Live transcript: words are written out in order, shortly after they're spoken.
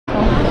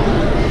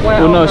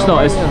Well, no, it's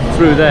not. It's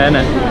through there, isn't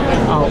it?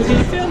 Oh. Is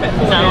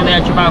that on the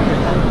edge of balcony?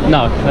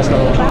 No, that's not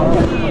it.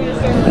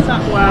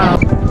 Wow.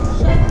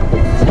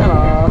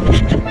 Hello.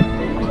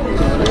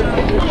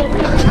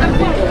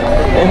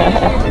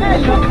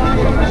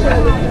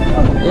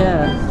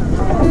 Yeah.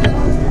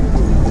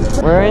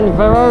 We're in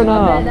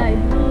Verona.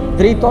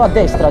 Dritto a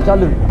destra, già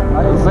lui.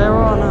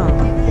 Verona.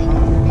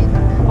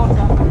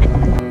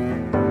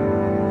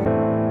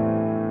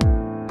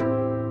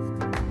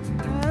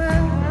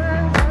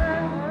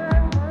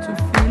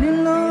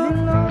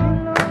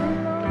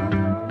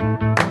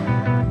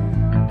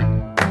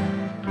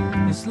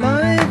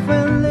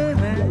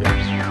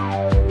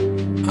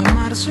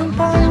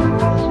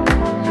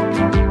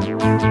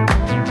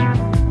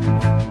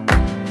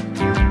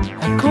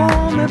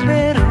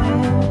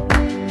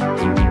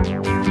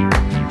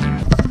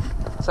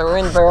 So we're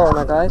in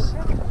Verona, guys.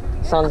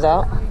 Sun's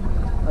out.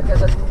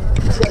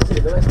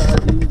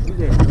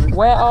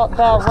 Where art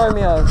thou,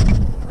 Romeo?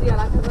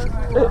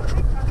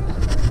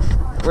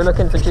 We're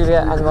looking for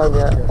Juliet and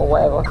Romeo, or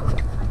whatever.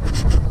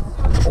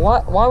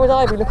 Why would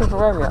I be looking for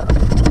Romeo?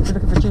 You're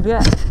looking for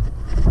Juliet?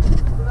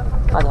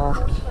 I don't know.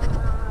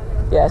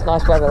 Yeah, it's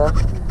nice weather though.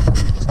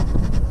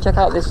 Check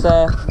out this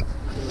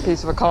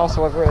piece of a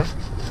castle over here.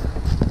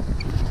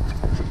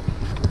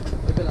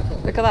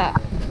 Look at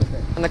that.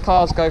 And the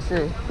cars go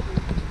through.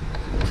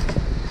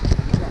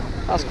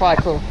 That's quite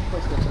cool.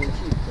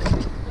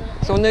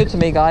 It's all new to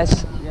me,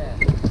 guys.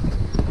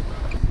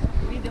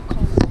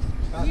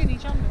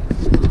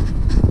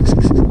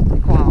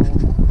 Wow.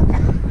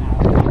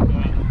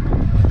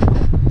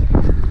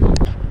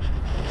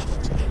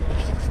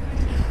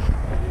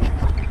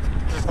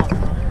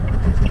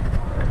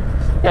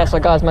 Yeah, so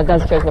guys, my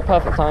dad's chosen the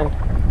perfect time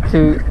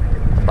to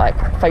like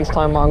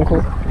FaceTime my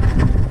uncle,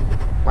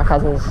 my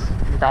cousin's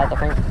dad, I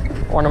think,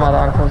 one of my other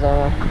uncles.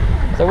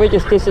 So we're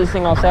just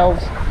distancing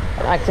ourselves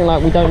and acting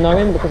like we don't know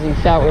him because he's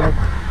shouting,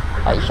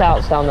 like he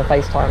shouts down the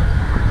FaceTime.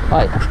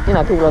 Like, you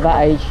know, people of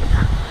that age,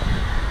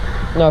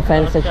 no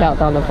offence, they shout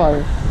down the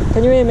phone.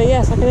 Can you hear me?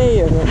 Yes, I can hear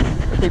you. And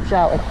they keep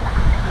shouting.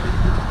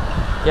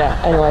 Yeah,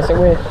 anyway, so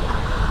we're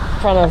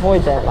trying to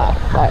avoid them,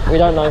 like we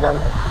don't know them.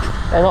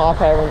 They're not our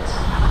parents.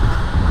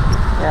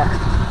 Yeah.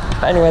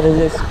 But anyway, there's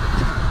this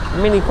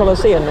mini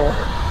Colosseum there.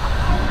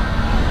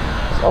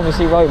 It's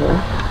obviously Roman.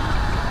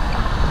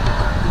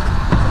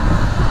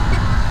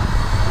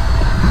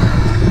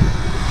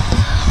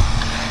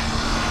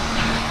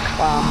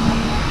 Wow.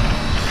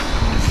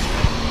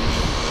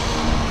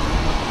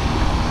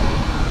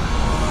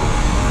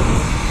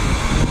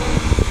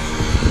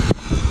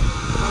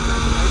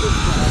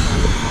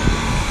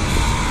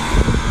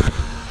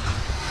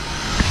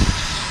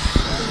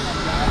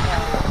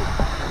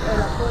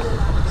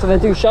 So they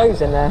do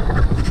shows in there.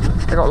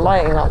 They've got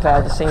lighting up there,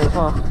 I've just seen as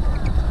well.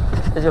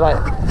 They do like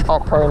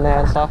opera in there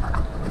and stuff.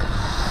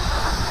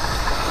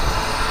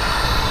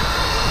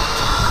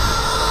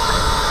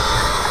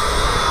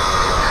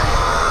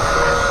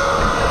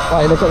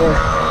 Right, look at this.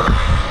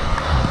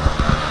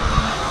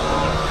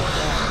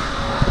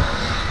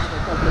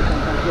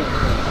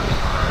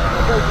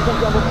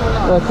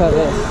 Look at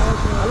this.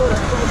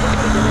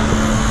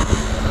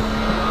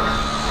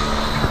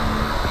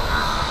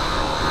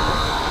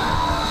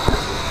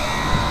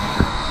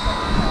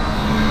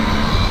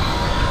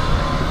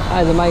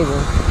 That is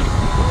amazing.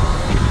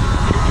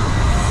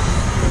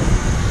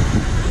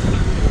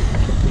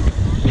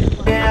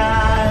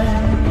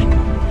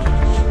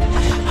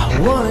 I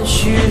want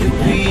you to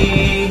be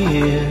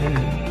here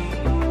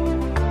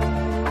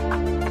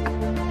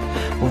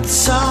when the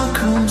sun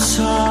comes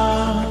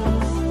up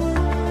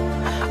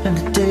and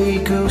the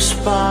day goes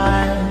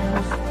by.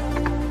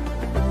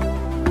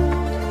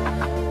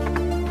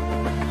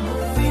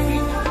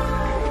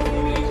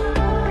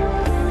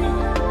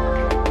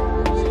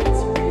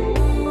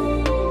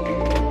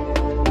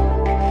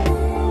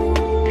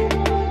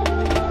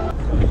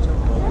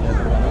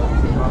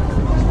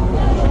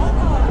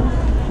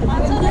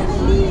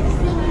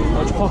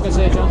 Pockets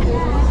here, John?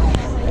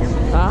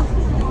 Huh?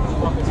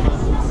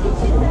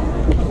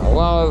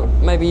 Well,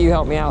 maybe you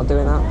help me out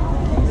doing that.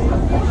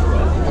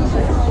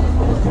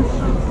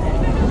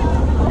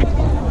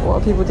 What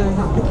are people doing?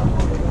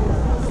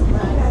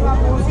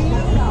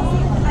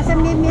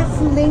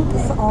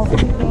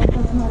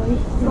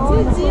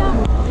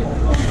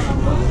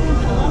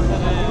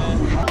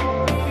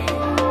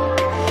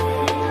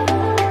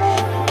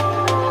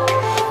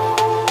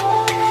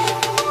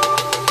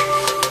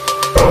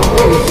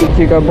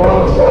 Hugo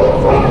Boss.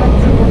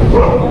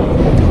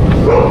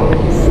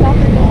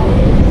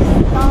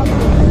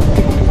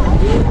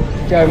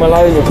 Joe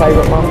Malone, your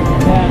favourite mum?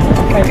 Yeah,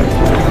 my favourite.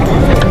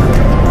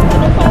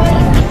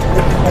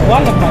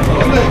 One of my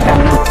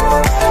favourites.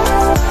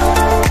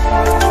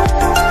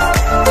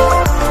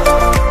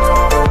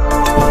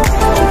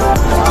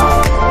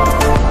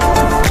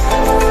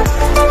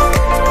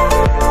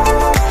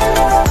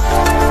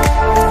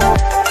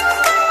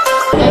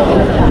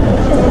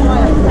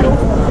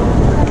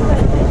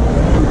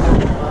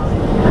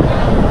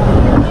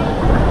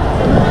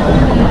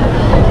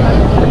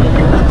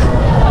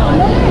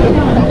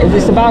 Is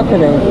this the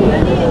balcony?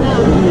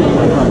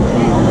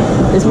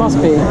 This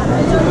must be.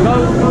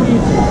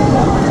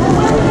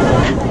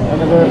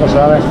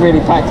 It's really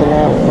packed in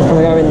there. We're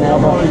gonna go in there,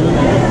 but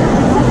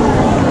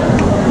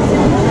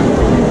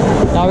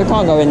no, we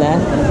can't go in there.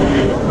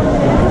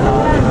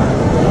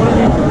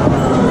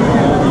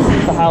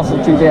 The house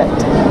of Juliet.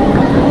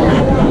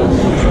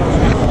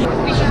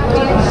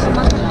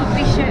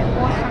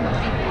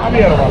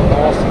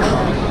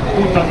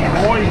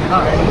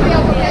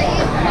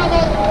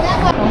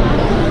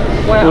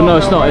 Well, no,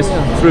 it's not. It's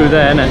through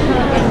there, isn't it?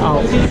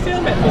 Oh, Can you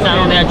film it? is that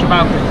on the edge of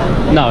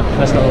balcony? No,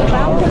 that's not the one.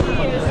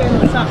 Balcony is in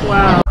the top.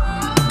 Wow.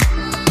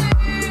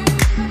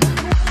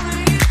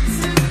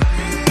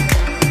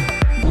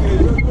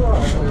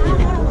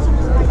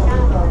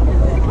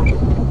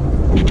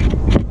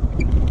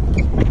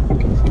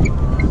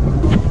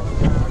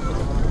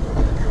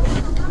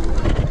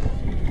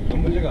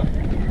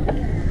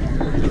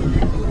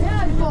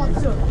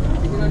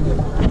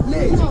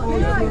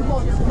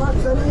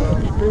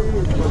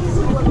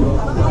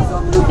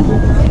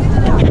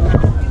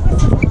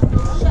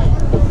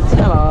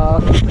 Hello.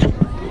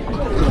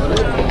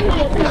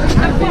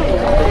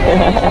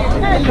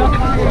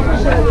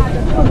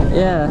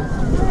 Yeah.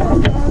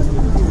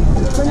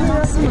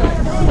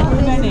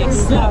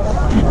 Venice.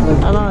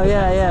 I know,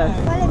 yeah.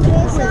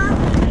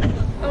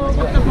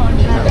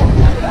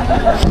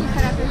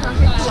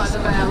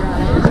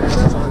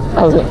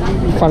 That was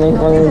funny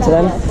running into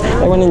them.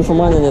 They went in from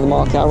one end of the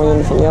market, I went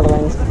in from the other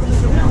end.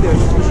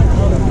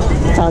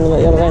 Found them at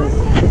the other end.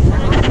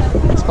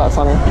 It's quite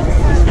funny.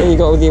 Here you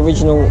got all the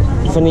original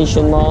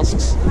Venetian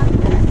masks,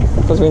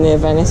 because we're near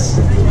Venice.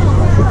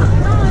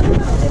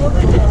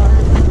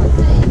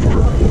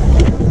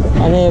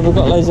 And here we've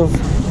got loads of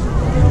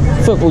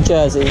football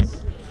jerseys.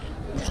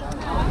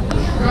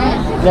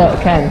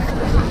 Look, Ken.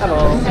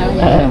 Hello.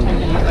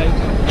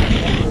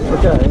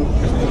 Okay.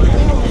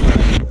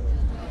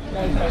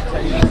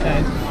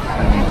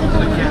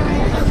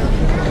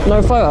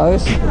 No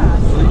photos?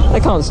 They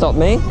can't stop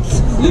me.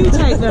 You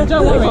take them,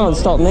 don't They worry. can't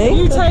stop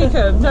me. You take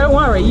them, don't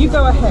worry. You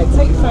go ahead,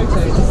 take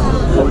photos.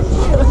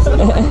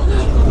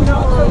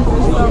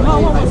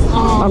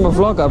 I'm a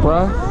vlogger,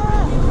 bro.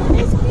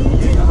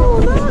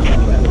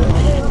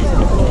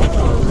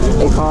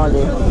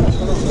 Icardi.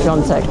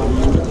 Piontek.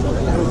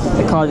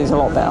 Icardi's a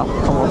lot better.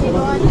 Come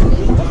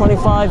on.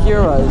 25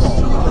 euros.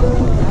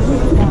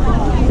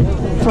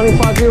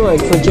 25 euros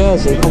for a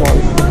jersey, come on.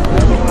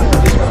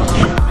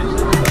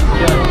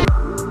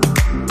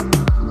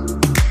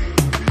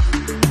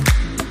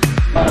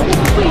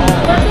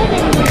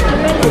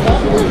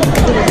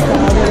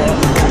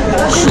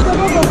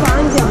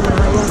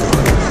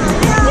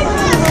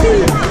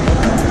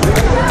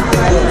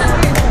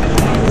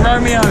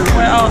 Romeo,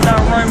 where art thou,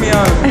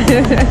 Romeo?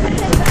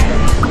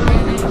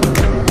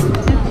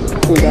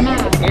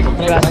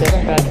 Gracias.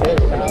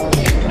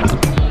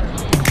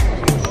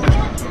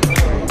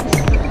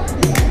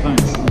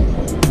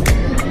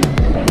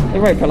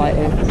 You're very polite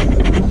here.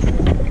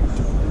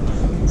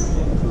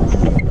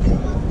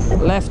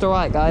 Left or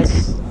right,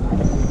 guys?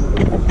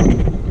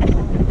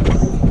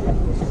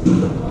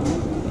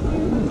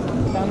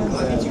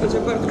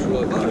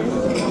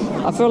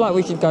 I feel like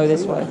we should go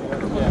this way.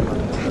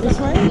 This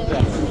way?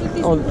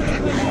 Or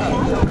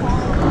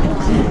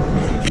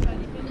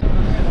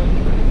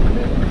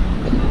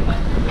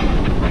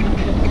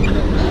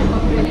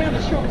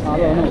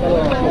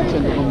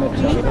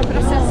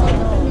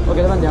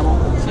ok, dove andiamo?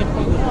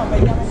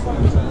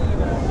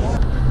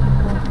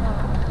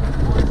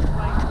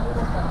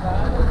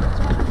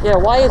 Yeah,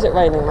 why is it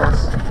raining,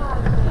 Mass?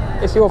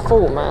 It's your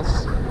fault,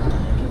 Mass.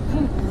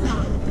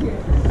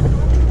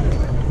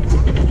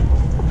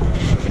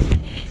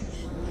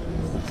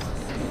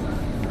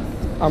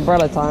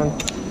 Umbrella time.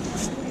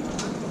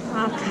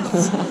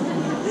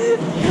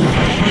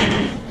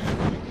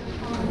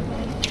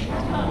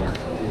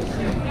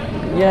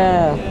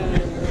 Yeah,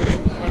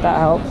 that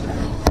helps.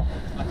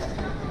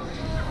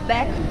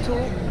 Back to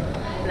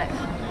black.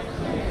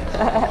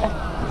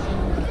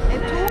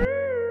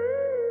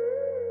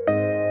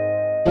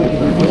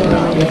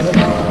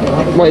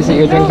 What is it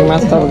you're drinking,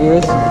 Mass? Tell the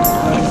viewers.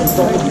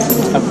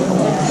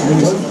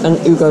 An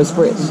Ugo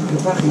Spritz.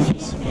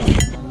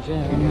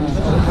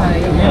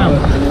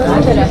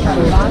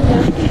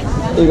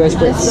 Ugo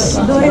Spritz.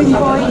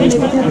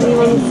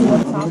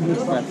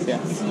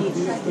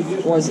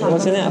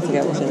 What's in it? I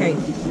forget what's in it.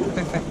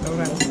 Perfetto,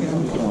 grazie.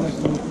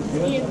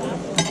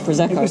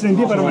 Prosecco. Questo in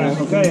più per me,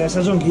 ok?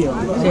 Assaggio anch'io.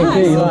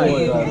 Sì,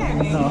 vai.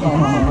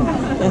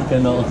 Che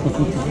no.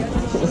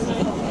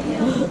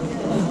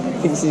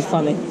 Thinks he's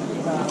funny.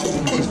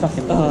 She's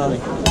fucking lovely.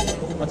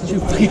 What did you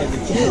think?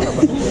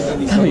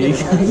 Tommy,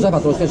 Cosa hai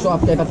fatto lo stesso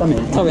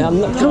appartamento? Tommy, I'm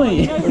not.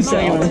 Tommy.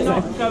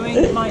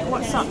 Going, like,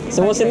 what's up?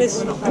 So what's in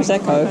this?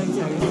 Prosecco.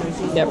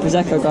 Yeah,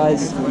 Prosecco,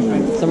 guys.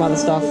 Some other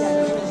stuff.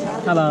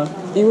 Hello.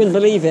 You wouldn't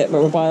believe it,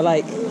 but we're by a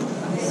lake.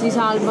 Si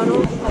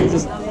salvano.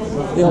 Just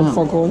the old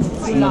foghorn.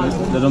 They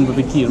don't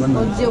barbecue,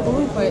 Oddio,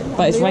 comunque.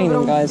 But it's io avrò raining,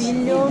 un guys.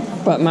 figlio.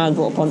 But man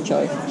brought a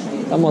poncho.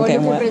 I'm not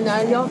getting wet.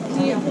 prendere gli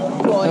occhi,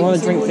 poi I'm going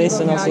to drink this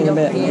and I'll see you in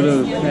a bit.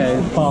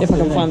 If I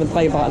can find the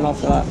play button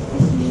after that.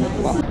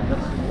 But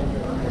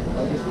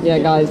yeah,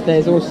 guys,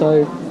 there's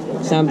also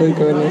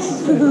Sambuca in this.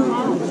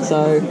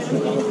 So,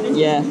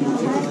 yeah.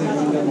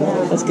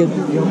 That's good.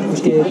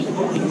 That's good.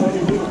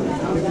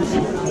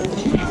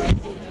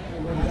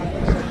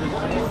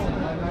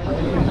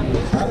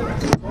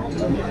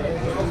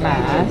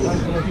 Mass.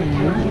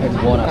 È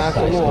buona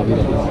assai sto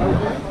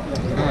video.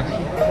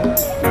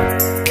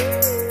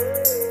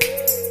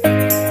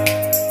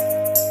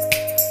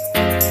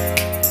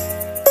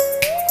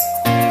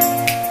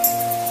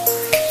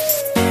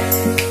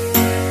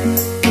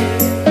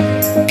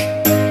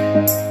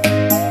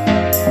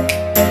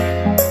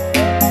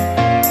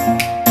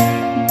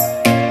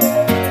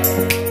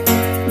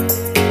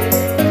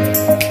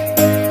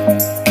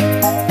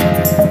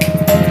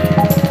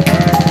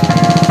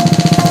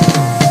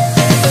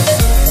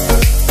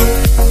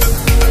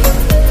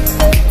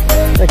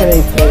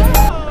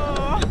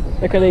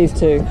 Look at these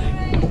two.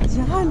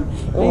 Gian,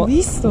 hai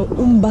visto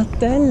un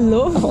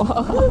battello?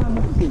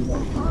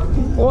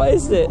 What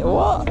is it?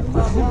 What?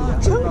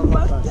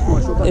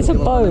 It's a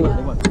boat.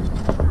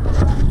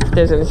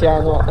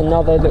 Desenzano,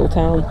 another little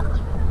town.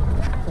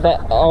 That,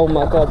 oh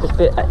my god, this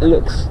bit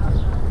looks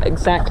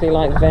exactly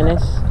like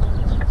Venice.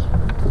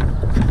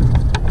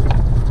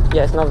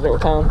 Yeah, it's another little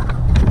town.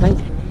 Mate.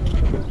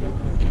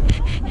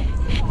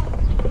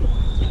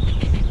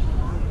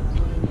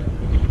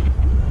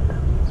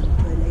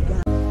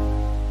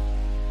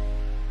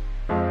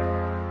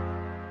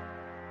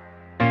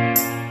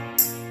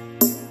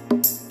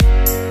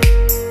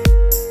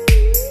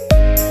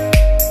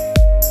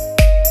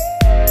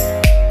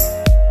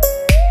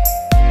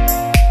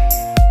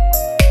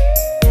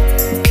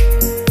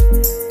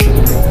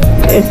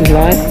 This is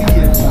nice.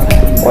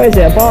 What is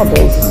it, a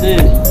barber's?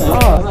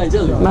 Oh,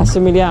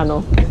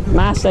 Massimiliano.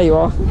 Mass, there you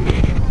are.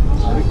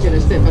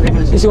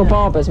 It's your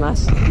barber's,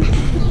 Mass.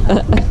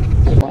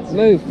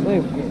 Move,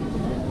 move.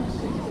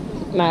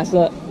 Mass,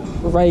 look.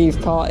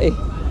 Rave party.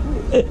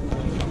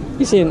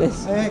 You seeing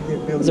this?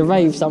 There's a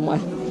rave somewhere.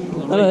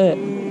 Look at it.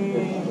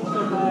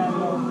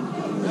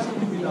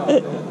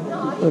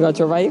 We go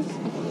to a rave?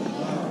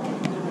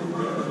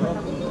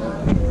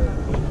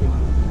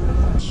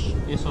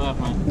 Yes, I have,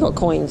 mate. Got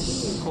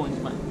coins. Coins,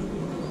 mate.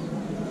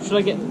 Should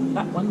I get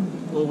that one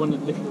or one of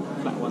the little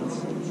flat ones?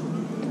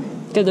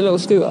 Get the little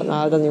scooter?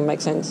 No, it doesn't even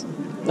make sense.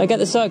 No, get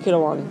the circular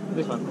one.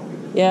 This one?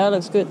 Yeah, that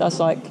looks good. That's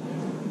like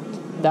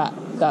that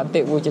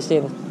bit we were just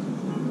in.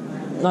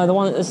 No,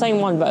 the same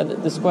one,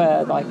 but the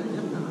square, like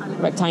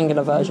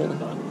rectangular version.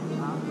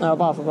 No,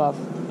 above. That one?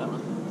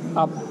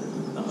 Up.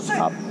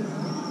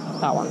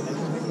 That one.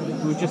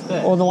 We were just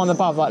there. Or the one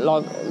above, like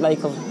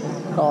Lake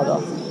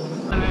Garda.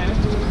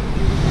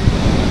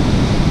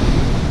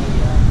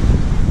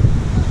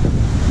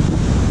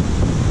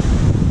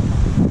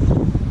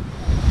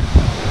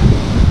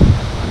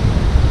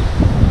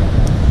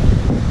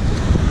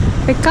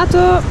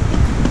 Peccato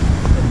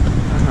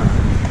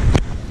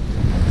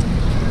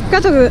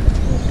che...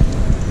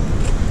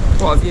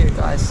 What a view,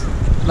 guys.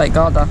 Lake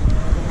Garda.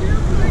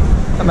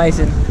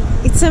 Amazing.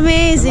 It's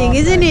amazing,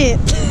 isn't it?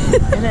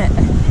 Isn't it?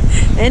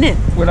 Isn't it?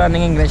 We're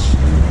learning English.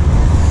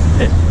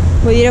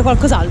 Vuoi dire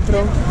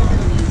qualcos'altro?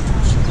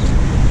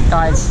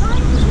 Guys,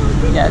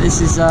 yeah, this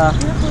is a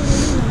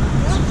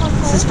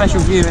special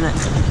view, isn't it?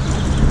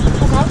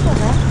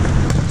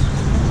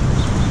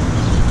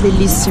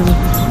 Bellissimo.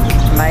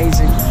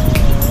 Amazing.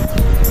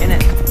 In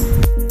it.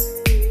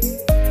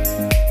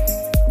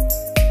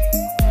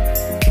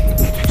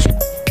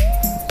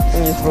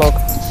 In this vlog.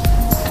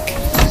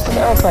 Look at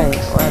airplanes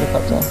or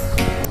helicopter.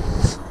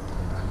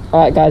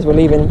 Alright guys, we're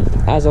leaving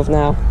as of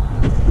now.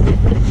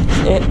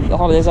 The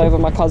holiday's over,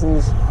 my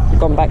cousin's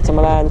gone back to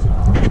Milan,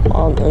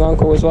 aunt and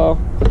uncle as well.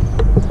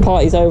 The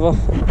party's over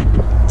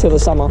till the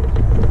summer.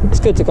 It's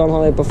good to go on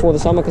holiday before the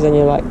summer because then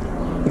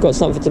you've got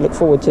something to look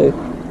forward to.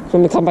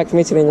 When we come back from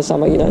Italy in the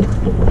summer, you know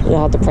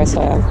how depressed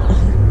I am.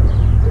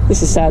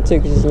 This is sad too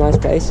because it's a nice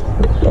place,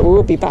 but we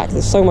will be back.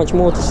 There's so much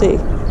more to see.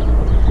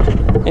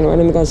 Anyway,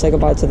 let me go and say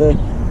goodbye to the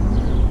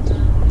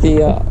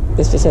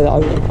let's just say the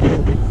owner.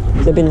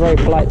 They've been very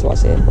polite to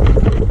us here,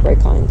 very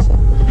kind. So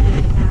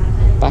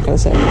back in a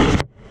sec.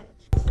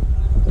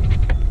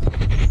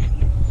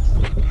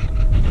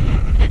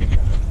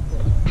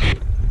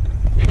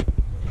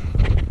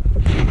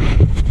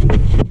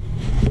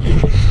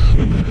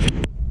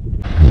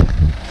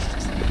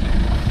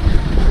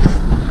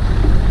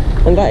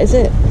 And that is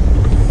it.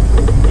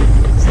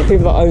 So the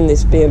people that own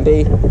this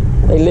B&B,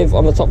 they live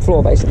on the top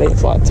floor basically.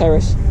 It's like a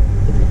terrace.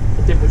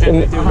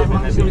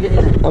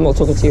 I'm not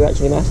talking to you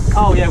actually, Matt.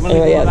 Oh yeah, well,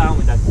 anyway, out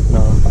with that.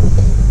 No.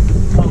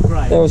 Oh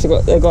great.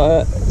 They've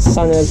got a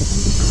son with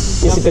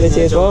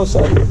disability as well,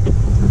 so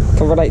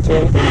can relate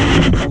to him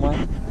some way.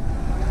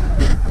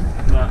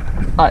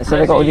 Alright, so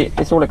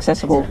it's all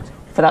accessible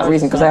for that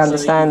reason because they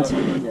understand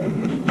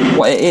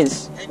what it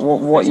is,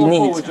 what you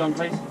need.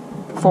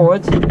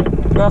 Forward.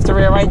 We'll have to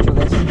rearrange all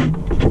this.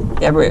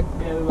 Yeah, we're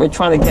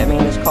trying to get me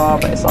in this car,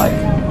 but it's like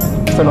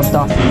full of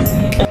stuff.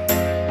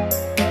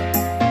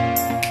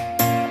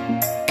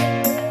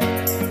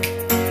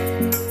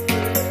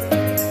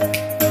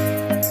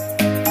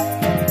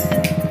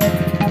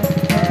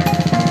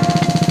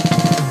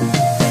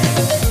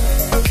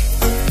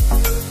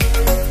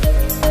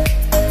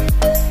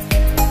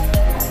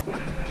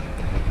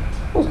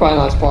 quite a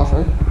nice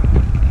bathroom.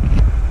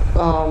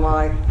 Oh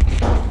my.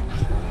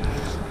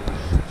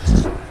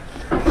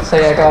 So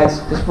yeah guys,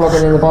 just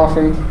vlogging in the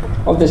bathroom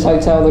of this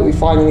hotel that we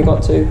finally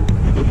got to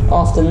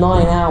after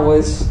 9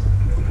 hours,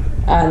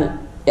 and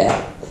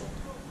yeah,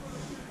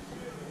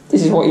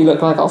 this is what you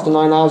look like after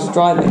 9 hours of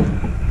driving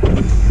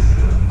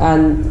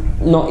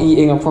and not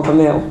eating a proper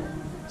meal.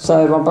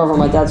 So my brother and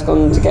my dad's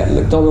gone to get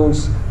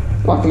McDonald's.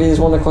 Luckily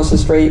there's one across the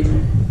street,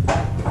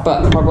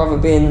 but my brother,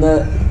 being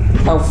the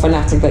health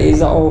fanatic that he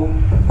is, like, oh,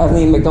 I haven't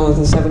eaten McDonald's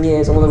in 7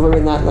 years, I want to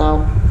ruin that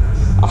now,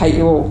 I hate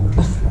you all.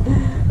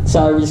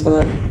 So we're just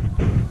going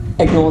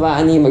to ignore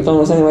that and eat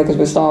McDonald's anyway because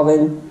we're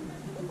starving.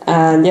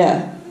 And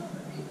yeah,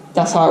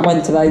 that's how it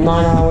went today, 9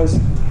 hours.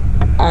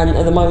 And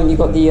at the moment you've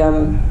got the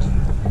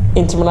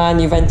Inter Milan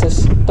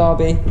Juventus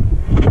derby,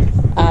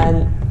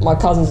 and my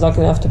cousin's lucky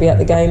enough to be at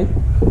the game.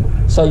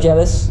 So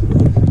jealous.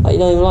 Like, you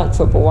don't even like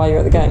football while you're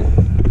at the game.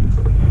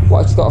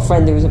 Well, I've just got a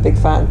friend who was a big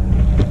fan.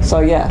 So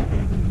yeah,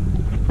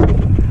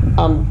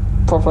 I'm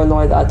proper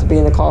annoyed that I had to be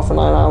in the car for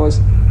 9 hours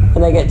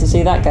and they get to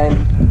see that game,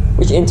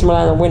 which Inter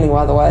Milan are winning,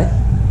 by the way.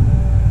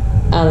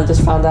 And I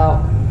just found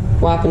out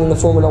what happened in the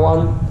Formula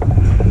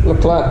 1.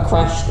 Leclerc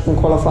crashed in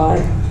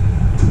qualifying.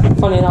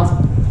 Funny enough,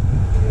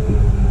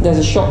 there's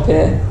a shop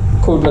here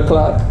called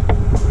Leclerc.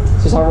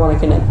 It's just ironic,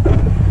 isn't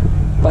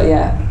it? But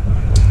yeah,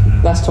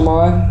 that's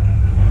tomorrow.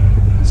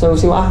 So we'll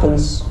see what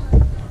happens.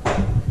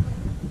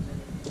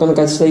 Gonna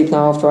go to sleep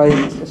now after I eat.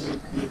 It's just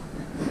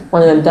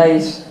one of them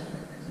days.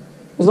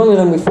 It was longer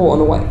than we thought on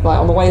the way. Like,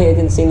 on the way here it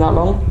didn't seem that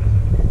long.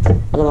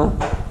 I don't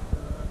know.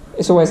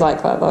 It's always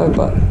like that though,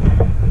 but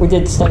we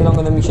did stay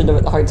longer than we should have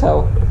at the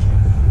hotel.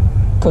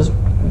 Because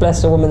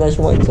bless the woman there,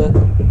 she wanted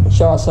to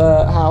show us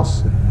her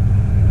house.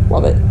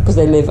 Well, because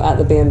they live at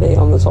the B&B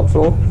on the top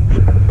floor.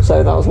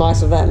 So that was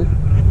nice of them.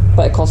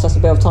 But it cost us a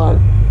bit of time.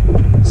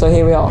 So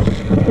here we are.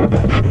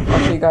 I'll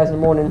see you guys in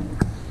the morning.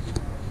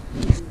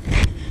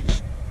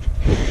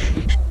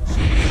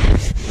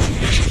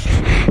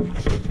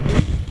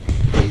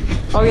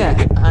 Oh yeah,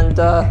 and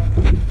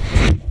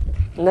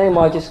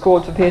Neymar just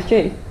scored for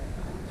PSG.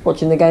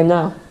 Watching the game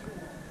now.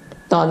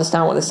 Don't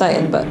understand what they're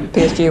saying, but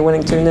PSG are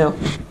winning 2-0.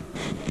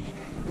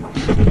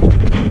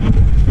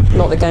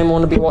 Not the game I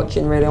want to be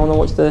watching, really. I want to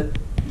watch the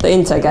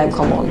Inter game.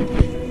 Come on.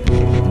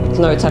 There's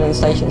no Italian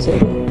stations here.